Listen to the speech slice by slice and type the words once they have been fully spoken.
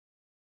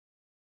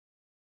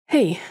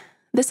Hey,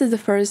 this is the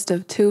first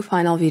of two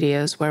final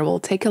videos where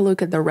we'll take a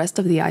look at the rest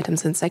of the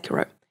items in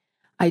Sekiro.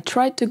 I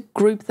tried to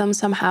group them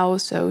somehow,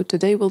 so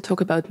today we'll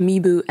talk about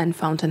Mibu and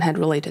Fountainhead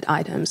related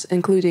items,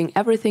 including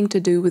everything to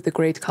do with the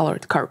great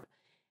colored carp,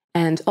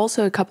 and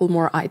also a couple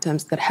more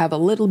items that have a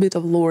little bit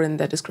of lore in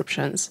the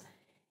descriptions.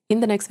 In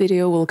the next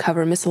video, we'll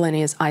cover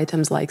miscellaneous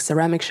items like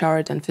ceramic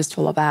shard and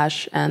fistful of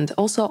ash, and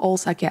also all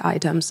sake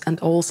items and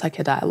all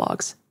sake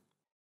dialogues.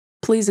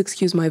 Please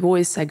excuse my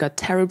voice, I got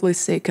terribly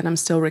sick and I'm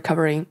still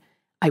recovering.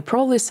 I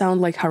probably sound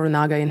like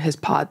Harunaga in his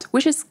pod,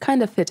 which is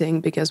kind of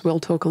fitting because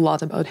we'll talk a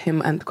lot about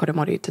him and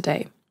Koremori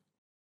today.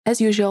 As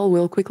usual,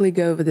 we'll quickly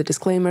go over the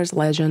disclaimers,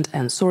 legend,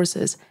 and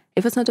sources.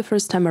 If it's not the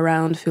first time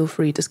around, feel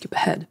free to skip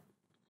ahead.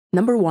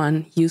 Number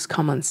 1. Use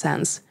common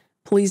sense.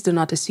 Please do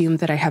not assume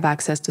that I have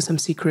access to some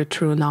secret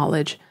true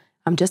knowledge.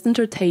 I'm just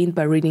entertained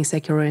by reading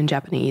Sekiro in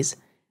Japanese.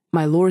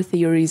 My lore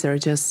theories are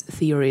just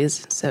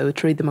theories, so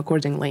treat them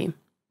accordingly.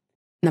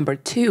 Number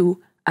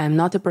 2. I am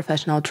not a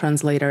professional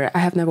translator. I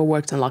have never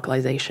worked on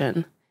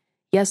localization.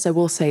 Yes, I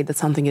will say that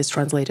something is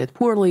translated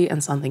poorly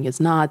and something is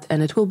not,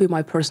 and it will be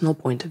my personal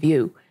point of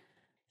view.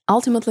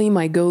 Ultimately,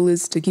 my goal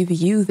is to give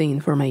you the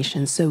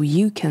information so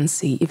you can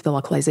see if the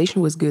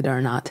localization was good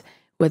or not,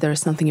 whether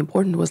something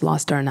important was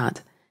lost or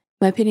not.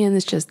 My opinion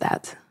is just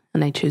that,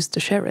 and I choose to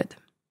share it.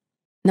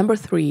 Number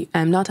 3. I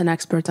am not an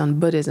expert on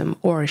Buddhism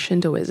or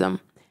Shintoism.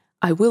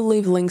 I will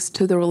leave links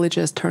to the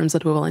religious terms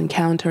that we will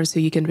encounter so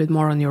you can read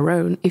more on your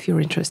own if you're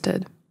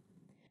interested.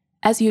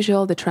 As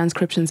usual, the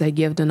transcriptions I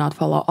give do not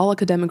follow all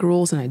academic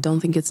rules and I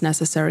don't think it's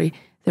necessary.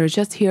 They're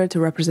just here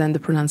to represent the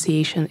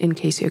pronunciation in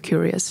case you're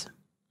curious.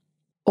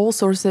 All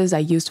sources I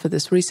used for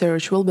this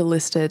research will be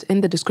listed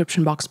in the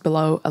description box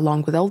below,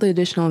 along with all the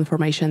additional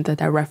information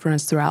that I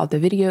referenced throughout the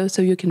video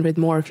so you can read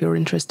more if you're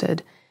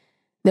interested.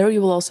 There you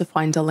will also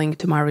find a link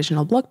to my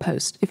original blog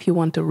post if you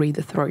want to read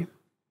it through.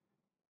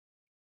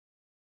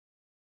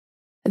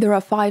 There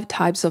are 5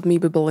 types of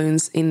Mibu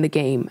balloons in the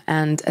game,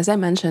 and as I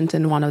mentioned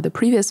in one of the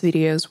previous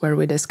videos where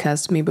we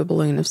discussed Mibu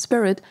Balloon of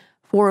Spirit,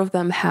 4 of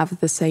them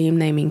have the same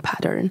naming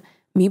pattern,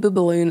 Mibu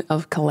Balloon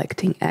of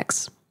Collecting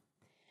X.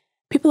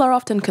 People are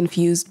often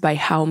confused by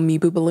how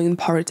Mibu Balloon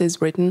part is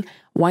written,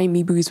 why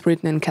Mibu is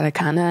written in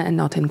katakana and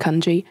not in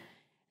kanji.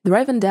 There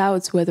are even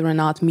doubts whether or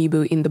not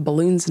Mibu in the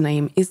balloon's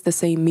name is the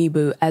same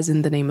Mibu as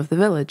in the name of the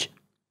village.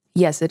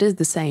 Yes, it is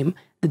the same.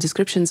 The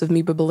descriptions of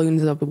Mibu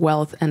Balloons of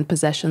wealth and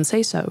possession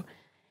say so.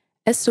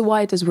 As to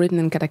why it is written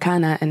in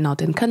katakana and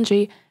not in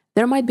kanji,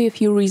 there might be a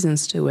few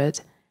reasons to it.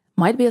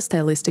 Might be a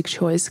stylistic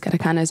choice,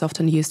 katakana is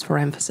often used for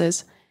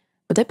emphasis,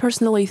 but I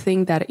personally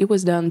think that it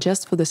was done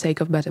just for the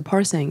sake of better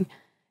parsing.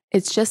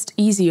 It's just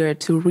easier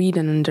to read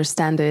and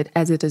understand it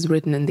as it is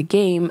written in the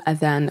game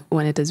than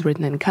when it is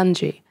written in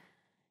kanji.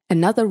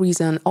 Another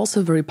reason,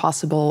 also very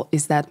possible,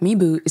 is that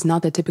Mibu is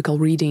not the typical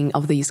reading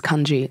of these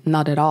kanji,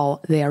 not at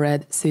all. They are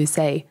read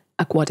suisei,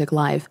 aquatic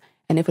life.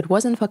 And if it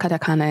wasn't for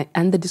katakana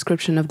and the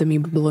description of the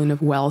Mibu Balloon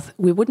of Wealth,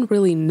 we wouldn't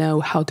really know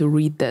how to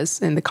read this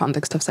in the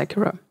context of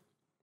Sekiro.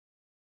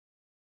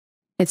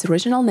 Its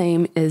original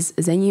name is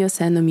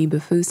Zenyo-sen no Mibu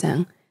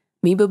Fusen,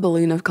 Mibu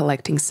Balloon of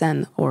Collecting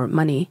Sen, or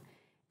money.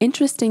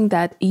 Interesting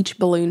that each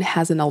balloon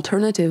has an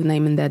alternative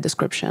name in their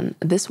description.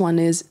 This one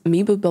is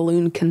Mibu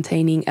Balloon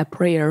containing a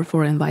prayer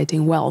for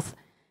inviting wealth.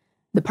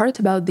 The part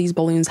about these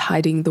balloons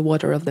hiding the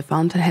water of the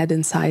fountainhead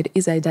inside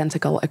is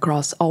identical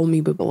across all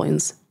Mibu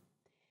balloons.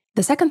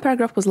 The second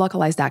paragraph was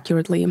localized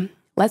accurately.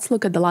 Let's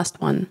look at the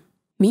last one.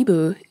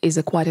 Mibu is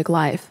aquatic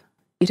life.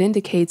 It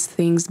indicates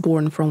things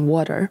born from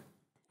water.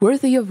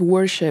 Worthy of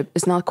worship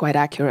is not quite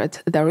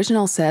accurate. The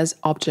original says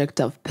object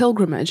of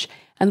pilgrimage,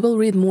 and we'll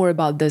read more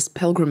about this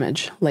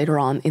pilgrimage later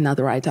on in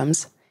other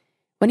items.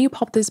 When you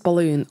pop this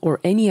balloon or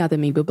any other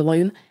Mibu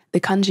balloon, the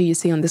kanji you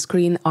see on the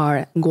screen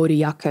are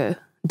goriyaku,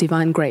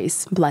 divine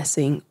grace,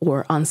 blessing,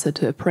 or answer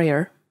to a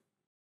prayer.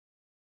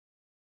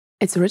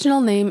 Its original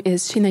name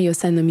is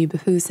Shinayo-sen no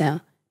Mibu Fusen,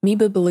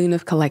 Mibu Balloon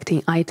of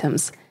Collecting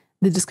Items.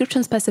 The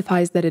description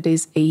specifies that it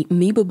is a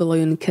Mibu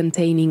balloon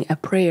containing a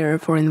prayer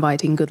for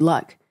inviting good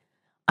luck.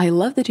 I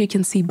love that you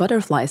can see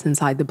butterflies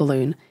inside the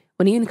balloon.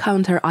 When you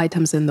encounter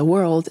items in the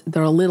world,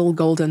 there are little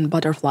golden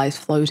butterflies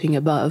floating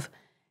above.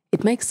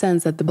 It makes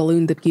sense that the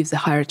balloon that gives a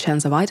higher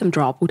chance of item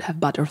drop would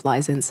have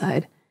butterflies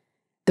inside.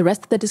 The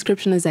rest of the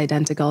description is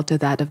identical to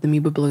that of the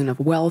Mibu Balloon of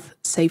Wealth,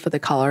 save for the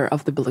color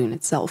of the balloon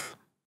itself.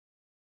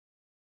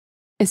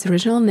 Its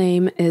original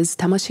name is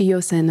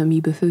Tamashiyo-sen no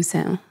Mibu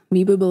Fusen,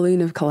 Mibu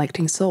Balloon of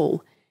Collecting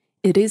Soul.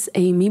 It is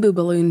a Mibu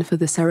balloon for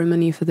the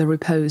ceremony for the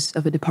repose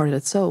of a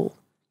departed soul.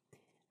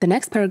 The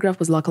next paragraph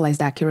was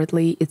localized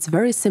accurately. It's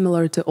very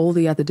similar to all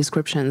the other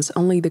descriptions,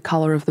 only the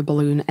color of the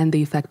balloon and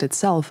the effect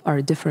itself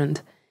are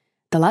different.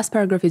 The last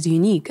paragraph is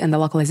unique and the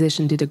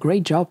localization did a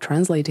great job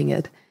translating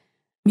it.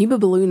 Mibu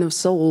Balloon of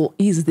Soul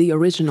is the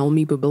original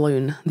Mibu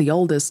balloon, the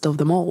oldest of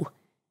them all.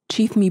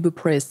 Chief Mibu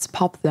priests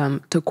pop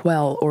them to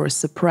quell or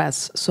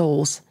suppress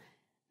souls.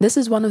 This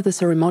is one of the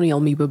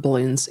ceremonial Mibu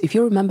balloons. If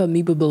you remember,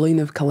 Mibu Balloon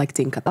of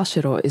Collecting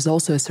Katashiro is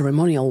also a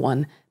ceremonial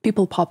one.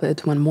 People pop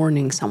it when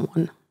mourning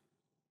someone.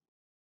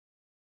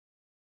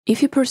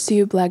 If you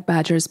pursue Black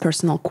Badger's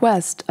personal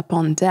quest,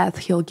 upon death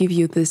he'll give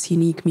you this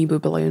unique Mibu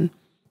balloon.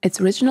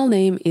 Its original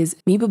name is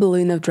Mibu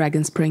Balloon of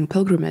Dragon Spring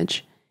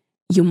Pilgrimage.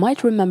 You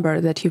might remember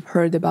that you've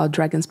heard about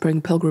Dragon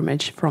Spring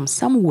Pilgrimage from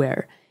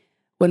somewhere.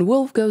 When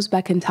Wolf goes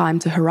back in time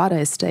to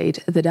Harada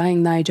Estate, the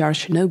dying Naijar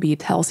shinobi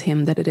tells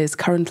him that it is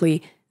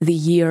currently the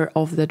year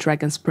of the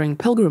Dragon Spring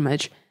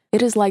Pilgrimage.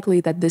 It is likely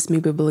that this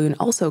Mibu balloon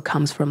also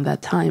comes from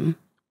that time.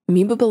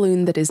 Mibu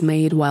balloon that is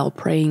made while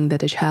praying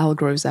that a child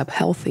grows up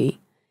healthy.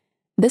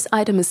 This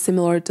item is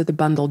similar to the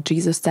bundled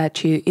Jesus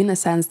statue in a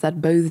sense that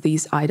both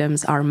these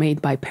items are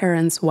made by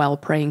parents while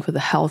praying for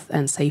the health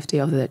and safety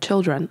of their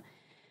children.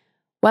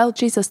 While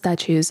Jesus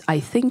statues,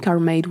 I think, are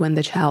made when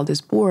the child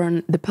is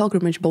born, the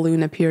pilgrimage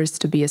balloon appears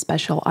to be a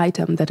special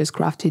item that is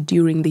crafted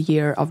during the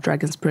year of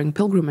Dragon Spring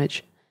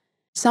Pilgrimage.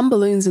 Some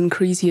balloons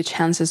increase your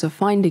chances of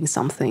finding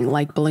something,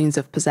 like balloons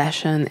of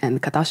possession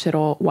and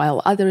katashiro,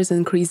 while others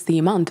increase the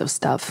amount of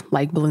stuff,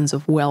 like balloons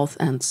of wealth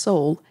and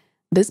soul.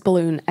 This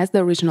balloon, as the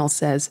original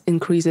says,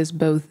 increases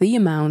both the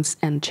amounts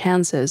and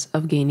chances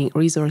of gaining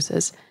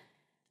resources.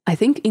 I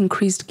think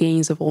increased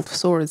gains of all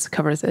sorts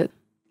covers it.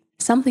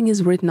 Something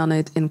is written on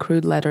it in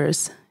crude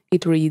letters.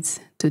 It reads,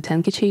 "To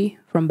Tenkichi,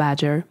 from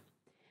Badger."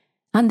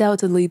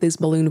 Undoubtedly, this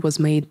balloon was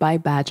made by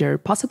Badger,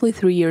 possibly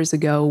 3 years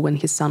ago when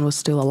his son was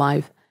still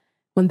alive.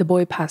 When the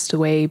boy passed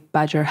away,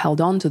 Badger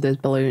held on to this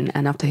balloon,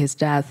 and after his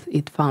death,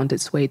 it found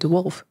its way to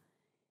Wolf.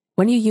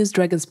 When you use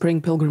Dragon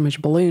Spring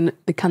Pilgrimage Balloon,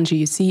 the kanji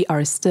you see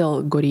are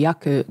still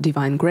Goryaku,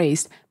 Divine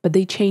Grace, but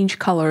they change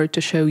color to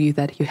show you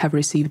that you have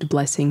received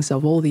blessings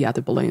of all the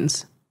other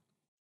balloons.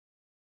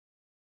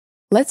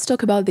 Let's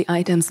talk about the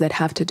items that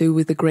have to do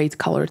with the Great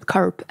Colored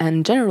Carp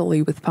and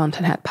generally with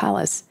Fountainhead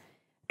Palace.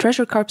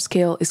 Treasure Carp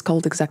scale is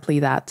called exactly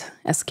that,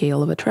 a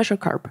scale of a treasure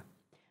carp.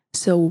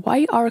 So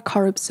why are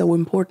carps so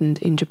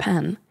important in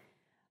Japan?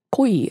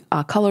 Koi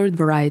are colored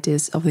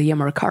varieties of the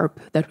Yammer carp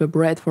that were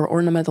bred for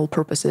ornamental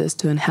purposes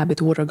to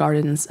inhabit water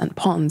gardens and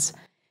ponds.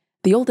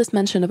 The oldest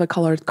mention of a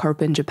colored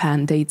carp in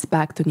Japan dates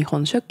back to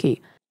Nihon Shoki.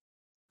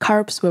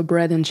 Carps were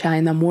bred in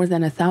China more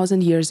than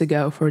 1,000 years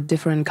ago for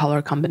different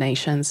color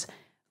combinations.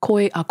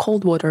 Koi are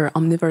cold water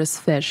omnivorous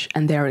fish,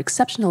 and they are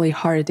exceptionally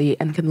hardy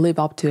and can live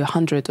up to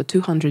 100 or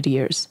 200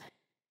 years.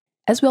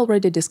 As we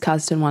already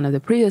discussed in one of the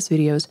previous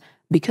videos,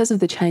 because of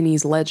the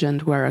Chinese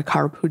legend where a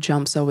carp who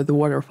jumps over the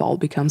waterfall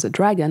becomes a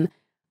dragon,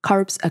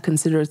 carps are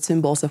considered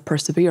symbols of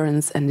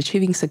perseverance and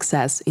achieving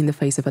success in the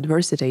face of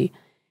adversity.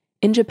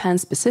 In Japan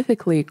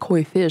specifically,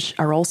 koi fish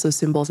are also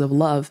symbols of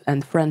love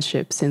and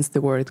friendship, since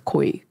the word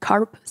koi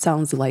carp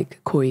sounds like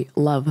koi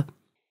love.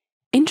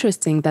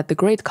 Interesting that the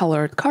Great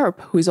Colored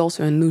Carp, who is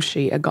also a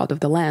nushi, a god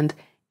of the land,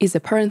 is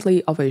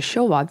apparently of a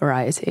Showa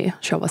variety,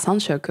 Showa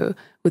Sanshoku,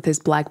 with his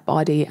black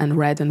body and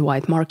red and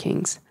white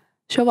markings.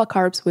 Showa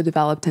carps were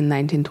developed in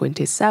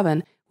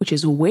 1927, which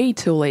is way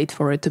too late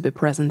for it to be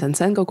present in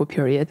Sengoku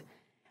period.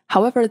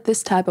 However,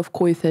 this type of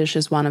koi fish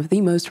is one of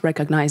the most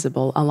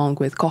recognizable, along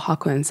with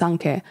kohaku and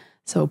sanke,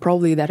 so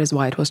probably that is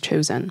why it was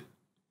chosen.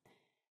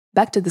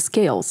 Back to the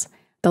scales.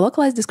 The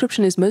localized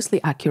description is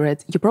mostly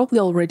accurate. You probably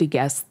already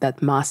guessed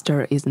that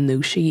master is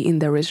nushi in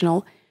the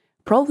original.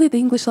 Probably the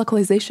English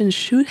localization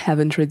should have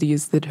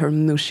introduced the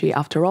term nushi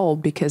after all,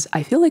 because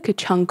I feel like a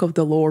chunk of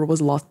the lore was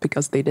lost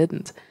because they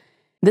didn't.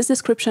 This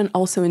description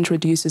also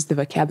introduces the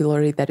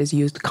vocabulary that is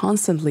used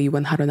constantly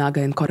when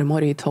Harunaga and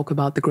Koremori talk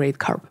about the great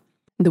carp.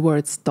 The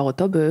words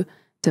totobu,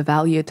 to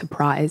value, to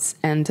prize,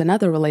 and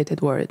another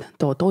related word,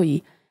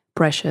 totoi,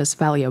 precious,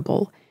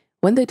 valuable.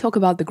 When they talk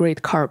about the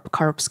great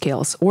carp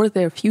scales, or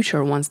their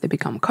future once they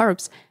become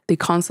carps, they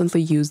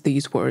constantly use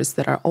these words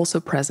that are also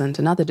present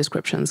in other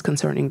descriptions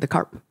concerning the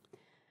carp.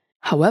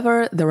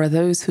 However, there are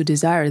those who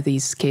desire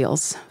these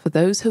scales. For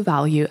those who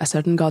value a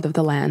certain god of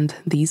the land,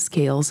 these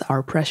scales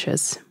are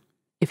precious.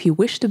 If you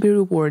wish to be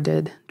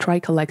rewarded, try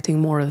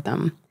collecting more of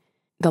them.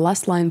 The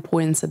last line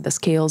points at the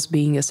scales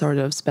being a sort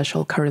of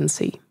special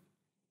currency.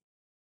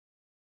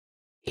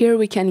 Here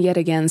we can yet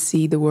again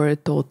see the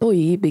word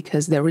totoi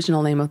because the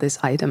original name of this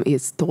item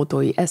is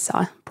totoi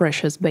esa,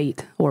 precious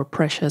bait, or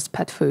precious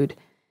pet food.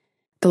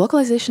 The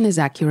localization is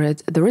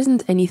accurate. There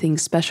isn't anything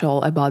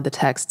special about the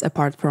text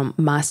apart from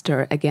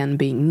master again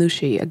being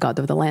nushi, a god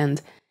of the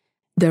land.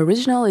 The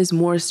original is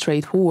more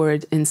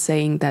straightforward in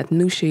saying that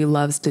nushi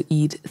loves to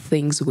eat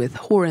things with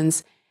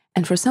horns,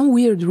 and for some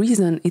weird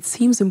reason it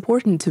seems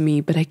important to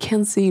me, but I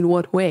can't see in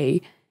what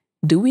way.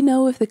 Do we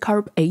know if the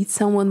carp ate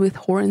someone with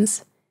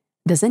horns?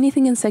 Does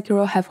anything in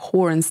Sekiro have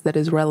horns that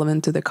is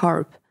relevant to the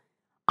carp?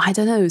 I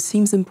don't know,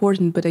 seems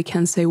important, but I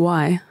can't say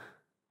why.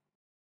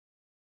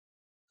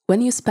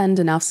 When you spend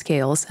enough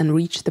scales and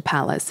reach the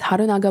palace,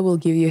 Harunaga will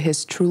give you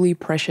his truly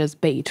precious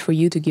bait for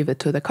you to give it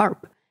to the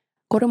carp.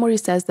 Koremori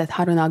says that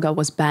Harunaga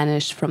was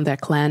banished from their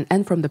clan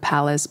and from the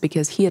palace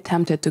because he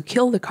attempted to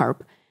kill the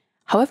carp.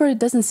 However, it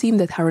doesn't seem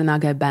that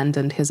Harunaga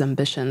abandoned his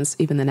ambitions,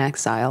 even in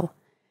exile.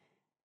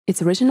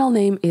 Its original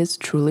name is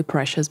Truly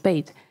Precious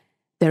Bait.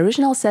 The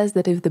original says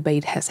that if the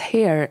bait has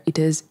hair, it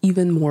is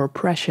even more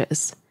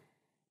precious.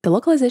 The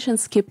localization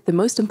skipped the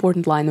most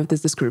important line of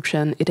this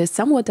description. It is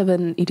somewhat of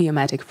an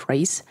idiomatic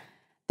phrase.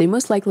 They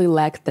most likely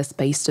lack the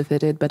space to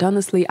fit it, but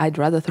honestly, I'd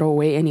rather throw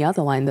away any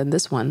other line than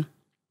this one.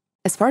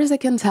 As far as I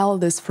can tell,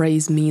 this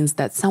phrase means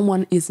that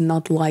someone is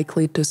not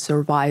likely to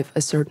survive a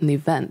certain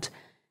event.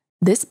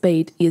 This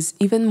bait is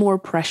even more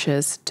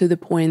precious to the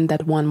point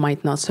that one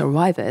might not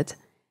survive it.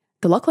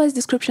 The localized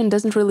description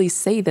doesn't really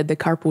say that the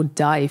carp would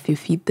die if you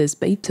feed this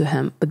bait to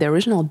him, but the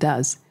original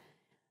does.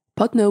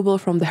 Pot Noble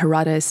from the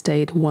Harada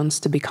estate wants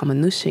to become a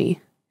nushi.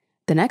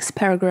 The next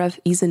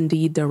paragraph is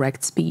indeed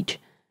direct speech.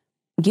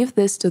 Give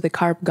this to the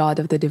carp god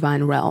of the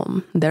divine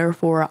realm,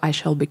 therefore I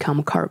shall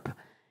become carp.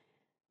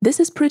 This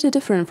is pretty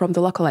different from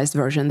the localized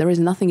version. There is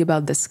nothing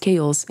about the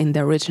scales in the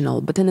original,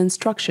 but an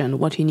instruction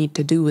what you need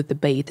to do with the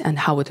bait and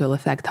how it will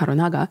affect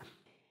Harunaga.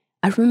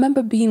 I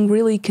remember being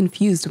really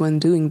confused when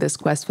doing this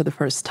quest for the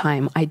first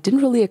time. I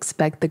didn't really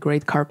expect the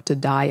great carp to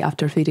die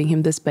after feeding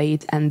him this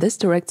bait, and this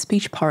direct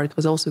speech part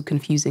was also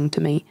confusing to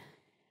me.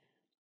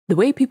 The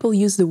way people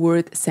use the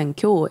word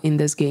Senkyo in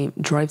this game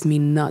drives me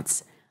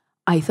nuts.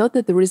 I thought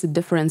that there is a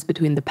difference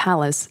between the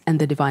palace and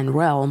the divine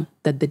realm,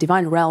 that the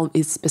divine realm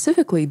is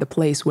specifically the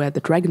place where the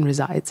dragon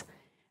resides.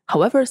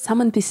 However,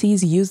 some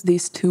NPCs use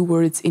these two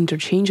words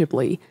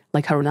interchangeably,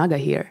 like Harunaga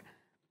here.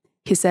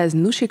 He says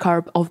Nushi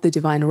carp of the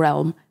divine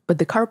realm, but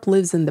the carp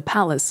lives in the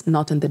palace,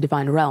 not in the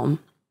divine realm.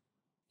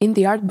 In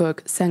the art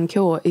book,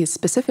 Senkyo is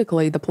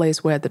specifically the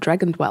place where the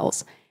dragon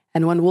dwells,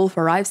 and when Wolf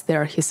arrives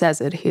there, he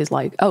says it, he's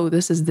like, oh,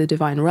 this is the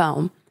divine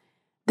realm.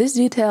 This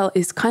detail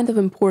is kind of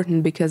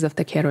important because of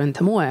Takeru and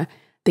Tomoe.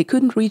 They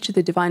couldn't reach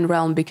the divine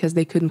realm because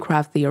they couldn't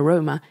craft the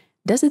aroma.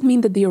 Does it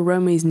mean that the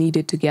aroma is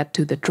needed to get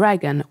to the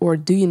dragon, or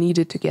do you need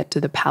it to get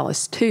to the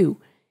palace too?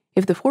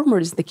 If the former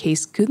is the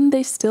case, couldn't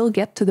they still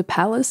get to the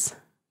palace?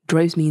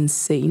 Drives me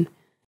insane.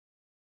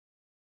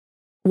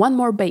 One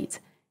more bait.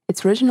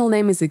 Its original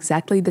name is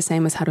exactly the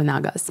same as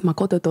Harunaga's,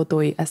 Makoto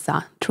Totoi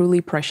Asa, truly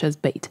precious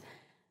bait.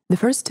 The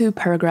first two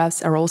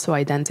paragraphs are also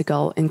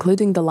identical,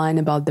 including the line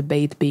about the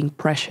bait being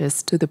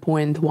precious to the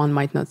point one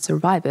might not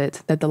survive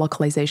it, that the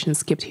localization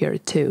skipped here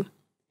too.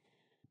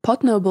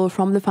 Pot Noble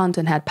from the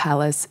Fountainhead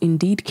Palace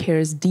indeed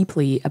cares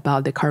deeply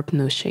about the carp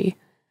nushi.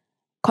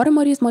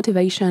 Koremori's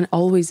motivation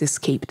always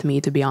escaped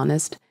me, to be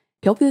honest.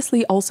 He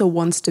obviously also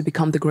wants to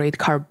become the great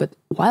carp, but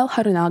while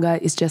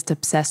Harunaga is just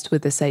obsessed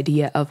with this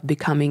idea of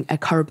becoming a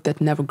carp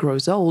that never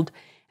grows old,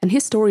 and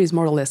his story is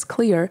more or less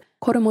clear,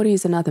 Koremori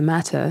is another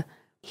matter.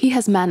 He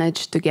has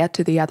managed to get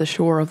to the other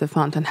shore of the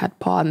Fountainhead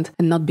Pond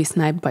and not be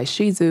sniped by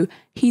Shizu.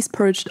 He's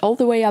perched all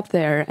the way up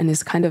there and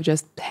is kind of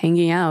just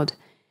hanging out.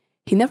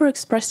 He never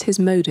expressed his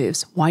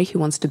motives, why he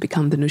wants to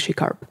become the Nushi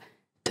carp.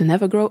 To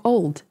never grow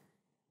old.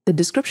 The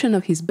description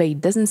of his bait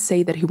doesn't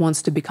say that he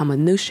wants to become a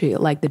Nushi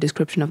like the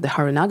description of the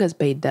Harunaga's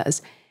bait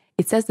does.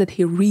 It says that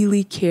he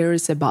really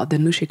cares about the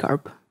Nushi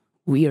carp.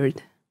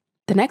 Weird.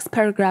 The next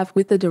paragraph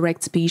with the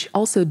direct speech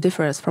also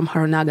differs from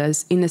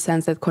Harunaga's in the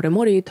sense that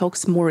Koremori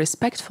talks more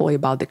respectfully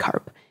about the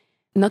carp.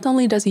 Not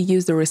only does he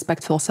use the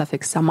respectful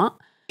suffix sama,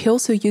 he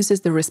also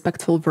uses the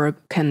respectful verb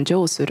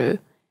kenjou suru.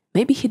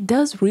 Maybe he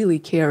does really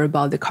care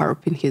about the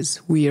carp in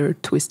his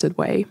weird, twisted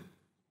way.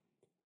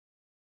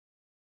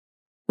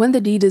 When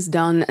the deed is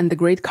done and the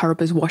great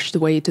carp is washed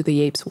away to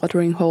the ape's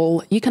watering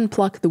hole, you can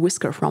pluck the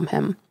whisker from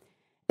him.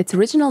 Its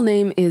original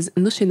name is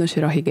Nushi no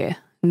Shirohige,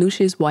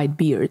 Nushi's white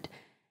beard.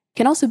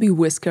 Can also be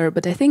whisker,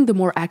 but I think the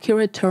more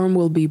accurate term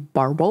will be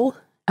barbel,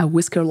 a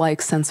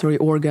whisker-like sensory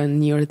organ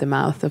near the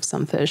mouth of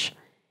some fish.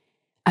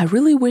 I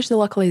really wish the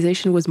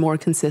localization was more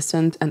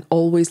consistent and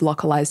always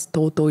localized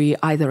totoi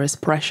either as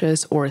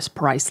precious or as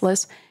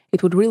priceless.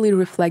 It would really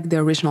reflect the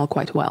original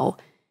quite well.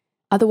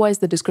 Otherwise,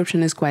 the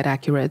description is quite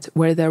accurate.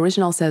 Where the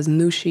original says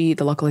Nushi,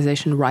 the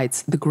localization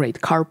writes the great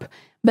carp,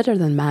 better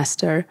than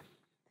master.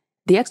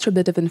 The extra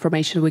bit of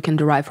information we can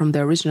derive from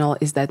the original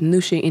is that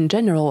Nushi in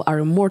general are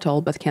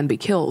immortal but can be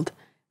killed.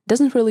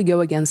 Doesn't really go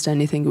against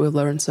anything we've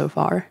learned so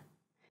far.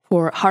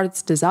 For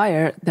Heart's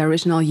Desire, the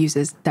original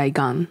uses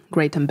Daigan,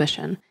 great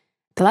ambition.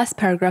 The last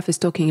paragraph is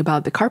talking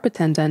about the carp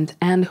attendant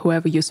and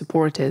whoever you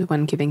supported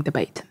when giving the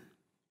bait.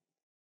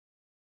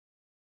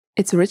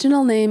 Its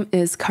original name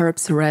is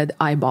Carp's Red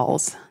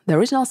Eyeballs. The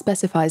original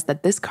specifies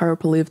that this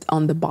carp lived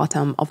on the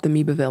bottom of the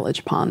Mibu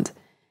village pond.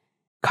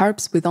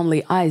 Carps with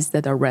only eyes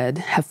that are red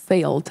have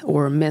failed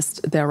or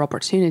missed their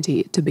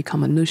opportunity to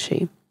become a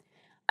nushi.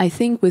 I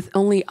think with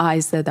only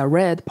eyes that are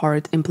red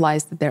part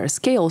implies that their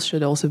scales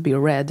should also be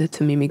red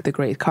to mimic the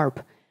great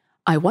carp.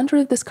 I wonder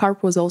if this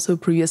carp was also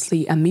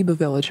previously a Mibu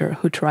villager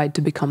who tried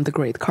to become the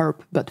great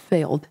carp but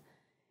failed.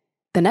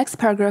 The next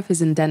paragraph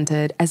is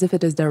indented as if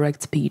it is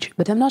direct speech,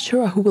 but I'm not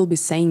sure who will be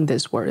saying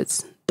these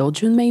words.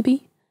 Dojun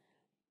maybe?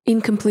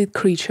 Incomplete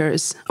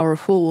creatures, or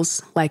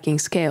fools lacking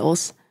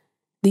scales.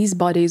 These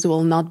bodies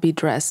will not be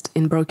dressed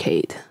in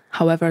brocade.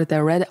 However,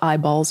 their red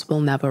eyeballs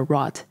will never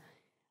rot.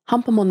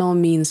 Hampamono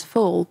means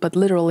full, but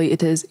literally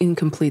it is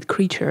incomplete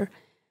creature.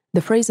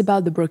 The phrase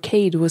about the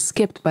brocade was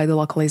skipped by the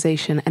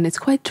localization, and it's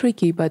quite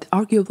tricky, but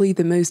arguably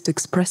the most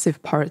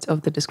expressive part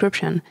of the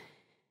description.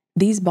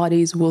 These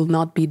bodies will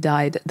not be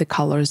dyed the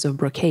colors of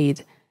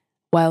brocade.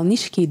 While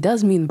nishiki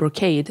does mean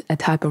brocade, a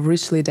type of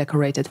richly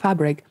decorated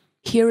fabric,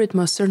 Here it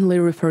most certainly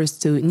refers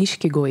to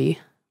nishikigoi,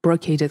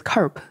 brocaded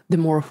carp, the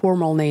more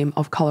formal name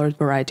of colored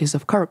varieties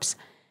of carps.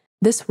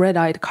 This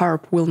red-eyed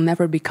carp will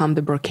never become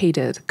the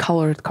brocaded,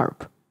 colored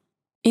carp.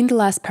 In the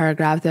last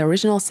paragraph, the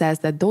original says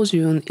that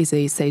Dojun is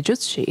a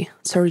seijutshi,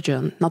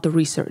 surgeon, not a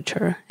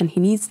researcher, and he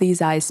needs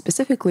these eyes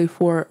specifically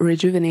for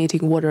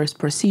rejuvenating water's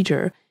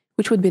procedure,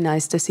 which would be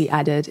nice to see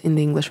added in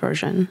the English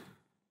version.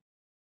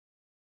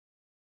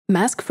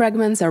 Mask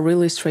fragments are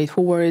really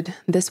straightforward.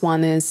 This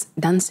one is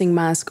dancing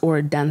mask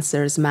or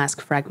dancer's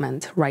mask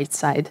fragment, right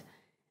side.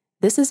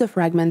 This is a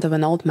fragment of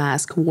an old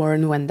mask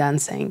worn when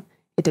dancing.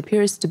 It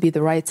appears to be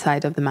the right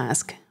side of the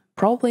mask.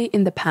 Probably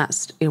in the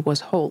past it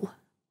was whole.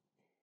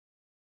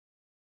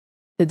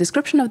 The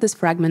description of this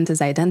fragment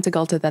is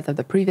identical to that of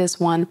the previous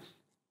one.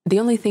 The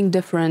only thing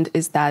different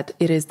is that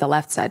it is the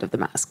left side of the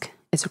mask.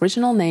 Its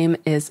original name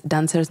is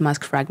Dancer's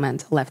Mask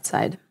Fragment, left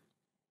side.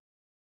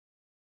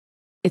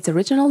 Its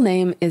original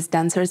name is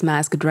Dancer's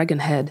Mask Dragon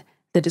Head.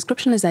 The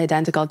description is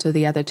identical to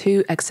the other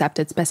two, except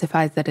it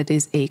specifies that it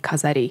is a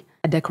kazari,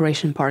 a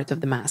decoration part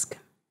of the mask.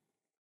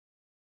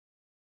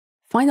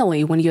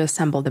 Finally, when you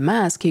assemble the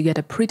mask, you get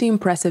a pretty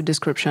impressive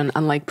description,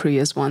 unlike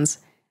previous ones.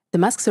 The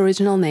mask's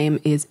original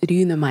name is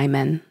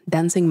Ryunomaimen,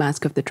 Dancing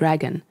Mask of the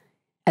Dragon,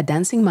 a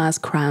dancing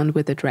mask crowned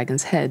with the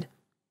dragon's head.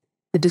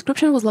 The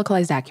description was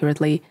localized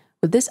accurately.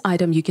 With this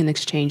item, you can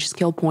exchange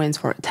skill points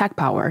for attack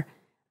power.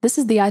 This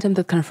is the item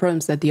that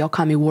confirms that the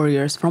Okami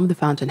warriors from the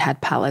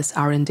Fountainhead Palace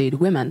are indeed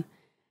women.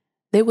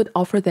 They would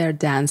offer their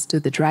dance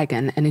to the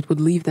dragon, and it would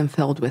leave them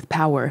filled with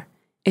power.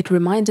 It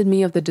reminded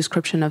me of the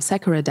description of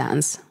Sekiro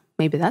dance.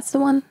 Maybe that's the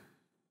one?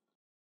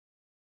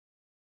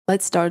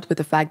 Let's start with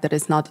the fact that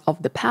it's not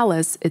of the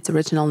palace. Its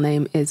original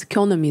name is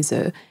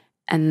Kyonomizu,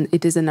 and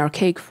it is an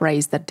archaic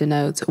phrase that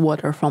denotes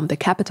water from the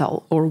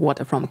capital, or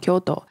water from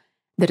Kyoto,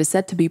 that is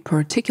said to be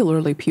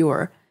particularly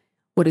pure.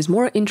 What is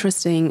more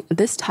interesting,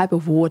 this type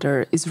of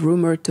water is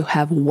rumored to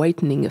have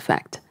whitening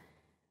effect.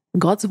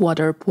 God's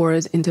water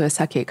poured into a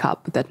sake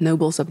cup that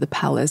nobles of the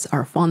palace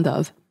are fond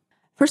of.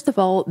 First of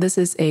all, this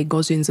is a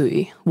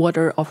gojinzui,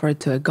 water offered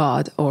to a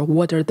god, or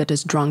water that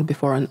is drunk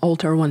before an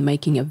altar when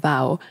making a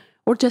vow,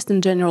 or just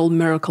in general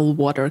miracle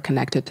water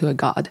connected to a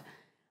god.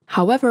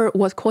 However,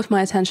 what caught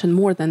my attention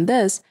more than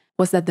this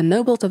was that the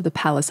nobles of the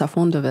palace are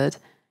fond of it,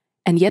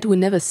 and yet we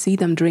never see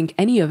them drink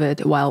any of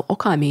it, while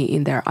Okami,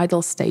 in their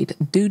idle state,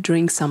 do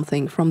drink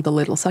something from the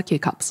little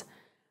sake cups.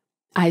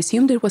 I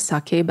assumed it was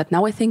sake, but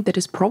now I think that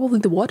is probably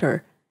the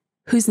water.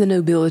 Who's the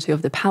nobility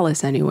of the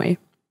palace anyway?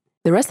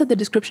 The rest of the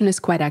description is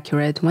quite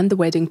accurate. When the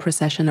wedding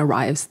procession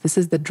arrives, this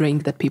is the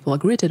drink that people are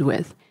greeted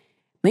with.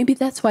 Maybe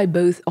that's why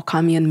both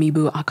Okami and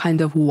Mibu are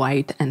kind of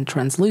white and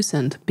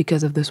translucent,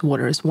 because of this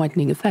water's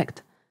whitening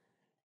effect.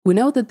 We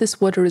know that this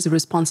water is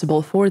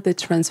responsible for the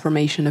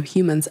transformation of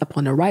humans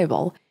upon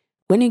arrival.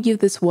 When you give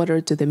this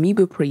water to the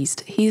Mibu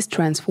priest, he is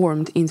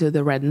transformed into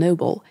the red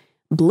noble.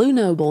 Blue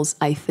nobles,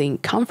 I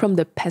think, come from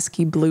the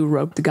pesky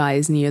blue-robed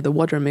guys near the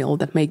watermill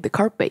that make the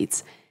carp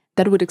baits.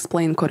 That would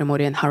explain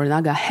Koremori and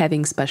Harunaga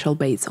having special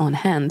baits on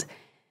hand.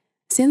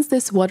 Since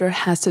this water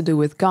has to do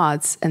with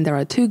gods, and there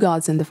are two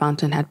gods in the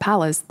Fountainhead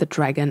Palace, the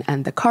dragon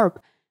and the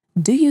carp,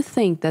 do you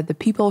think that the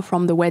people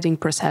from the wedding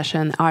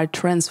procession are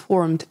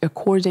transformed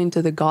according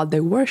to the god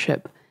they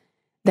worship?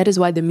 That is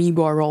why the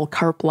Mibu are all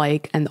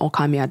carp-like and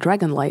Okami are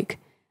dragon-like.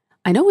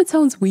 I know it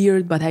sounds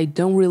weird, but I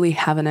don't really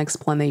have an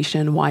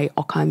explanation why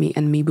Okami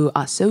and Mibu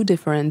are so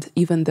different,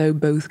 even though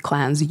both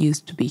clans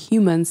used to be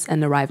humans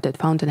and arrived at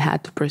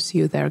Fountainhead to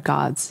pursue their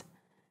gods.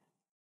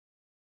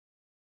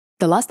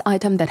 The last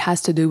item that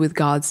has to do with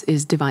gods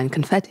is Divine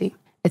Confetti.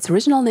 Its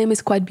original name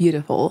is quite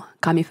beautiful,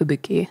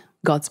 Kamifubuki,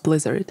 God's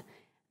Blizzard.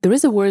 There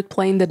is a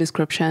wordplay in the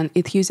description.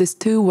 It uses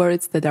two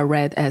words that are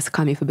read as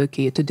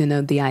Kamifubuki to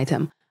denote the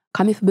item.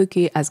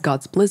 Kamifubuki as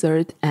God's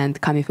Blizzard and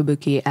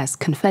Kamifubuki as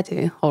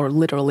confetti, or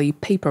literally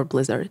paper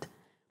blizzard.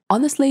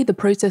 Honestly, the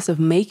process of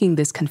making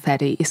this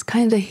confetti is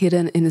kinda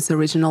hidden in its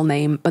original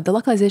name, but the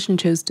localization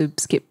chose to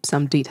skip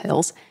some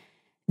details.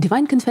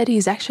 Divine Confetti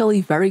is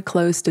actually very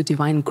close to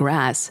Divine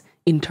Grass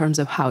in terms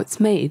of how it's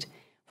made.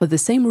 For the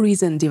same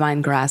reason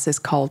Divine Grass is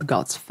called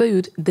God's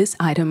Food, this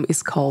item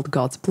is called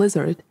God's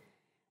Blizzard.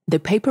 The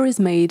paper is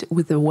made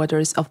with the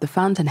waters of the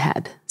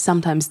fountainhead,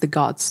 sometimes the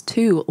gods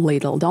too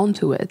ladled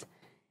onto it.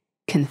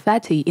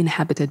 Confetti,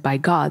 inhabited by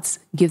gods,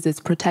 gives its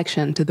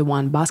protection to the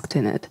one basked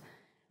in it.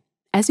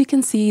 As you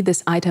can see,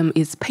 this item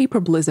is paper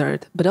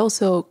blizzard, but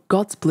also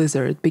God's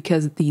Blizzard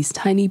because these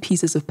tiny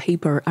pieces of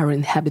paper are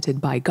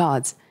inhabited by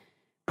gods.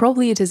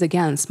 Probably it is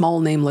again small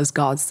nameless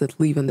gods that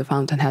live in the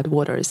fountainhead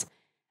waters.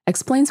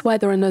 Explains why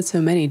there are not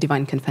so many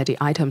Divine Confetti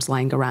items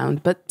lying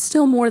around, but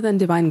still more than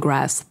Divine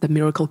Grass, the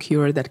miracle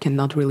cure that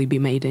cannot really be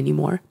made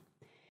anymore.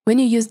 When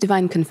you use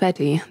Divine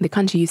Confetti, the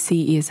kanji you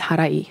see is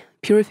harai,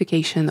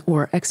 purification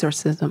or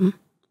exorcism.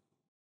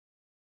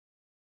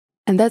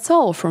 And that's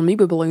all for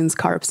Mibu Balloons,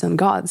 Carps, and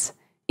Gods.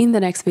 In the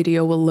next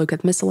video, we'll look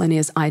at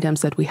miscellaneous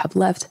items that we have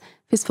left,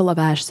 Fistful of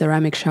Ash,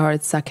 ceramic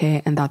shards,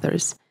 sake, and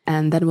others.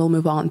 And then we'll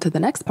move on to the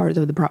next part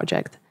of the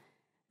project.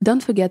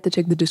 Don't forget to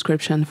check the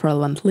description for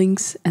relevant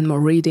links and more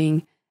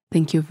reading.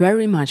 Thank you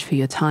very much for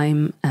your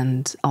time,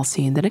 and I'll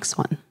see you in the next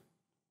one.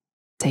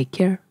 Take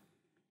care.